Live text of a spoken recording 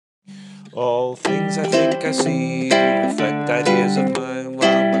All things I think I see reflect ideas of mine,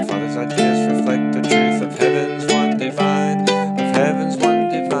 while my Father's ideas reflect the truth of heaven's one divine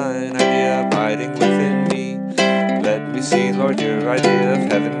idea abiding within me. Let me see, Lord, your idea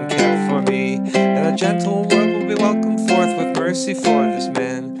of heaven kept for me, and a gentle word will be welcomed forth with mercy for this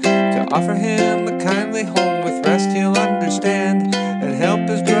man, to offer him a kindly home with rest he'll understand, and help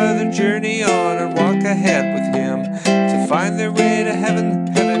his brother journey on and walk ahead with him, to find their way to heaven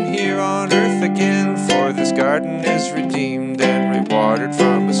here on earth again. For this garden is redeemed and rewarded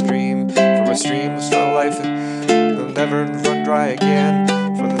from a stream of strong life that'll never run dry again.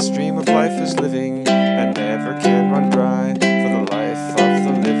 For the stream of life is living and never can run dry, for the life of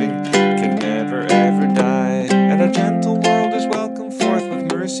the living can never ever die. And a gentle world is welcome forth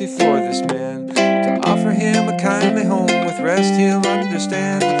with mercy for this man, to offer him a kindly home with rest he'll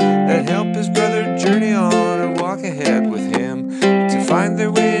understand, and help his brother journey on and walk ahead with him, to find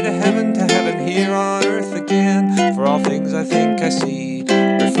their way to heaven here on earth again. For all things I think I see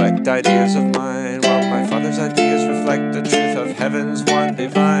reflect ideas of mine, while my Father's ideas reflect the truth of heaven's one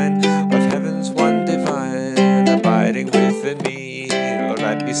divine abiding within me. Lord,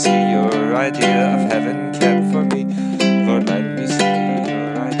 let me see your idea of heaven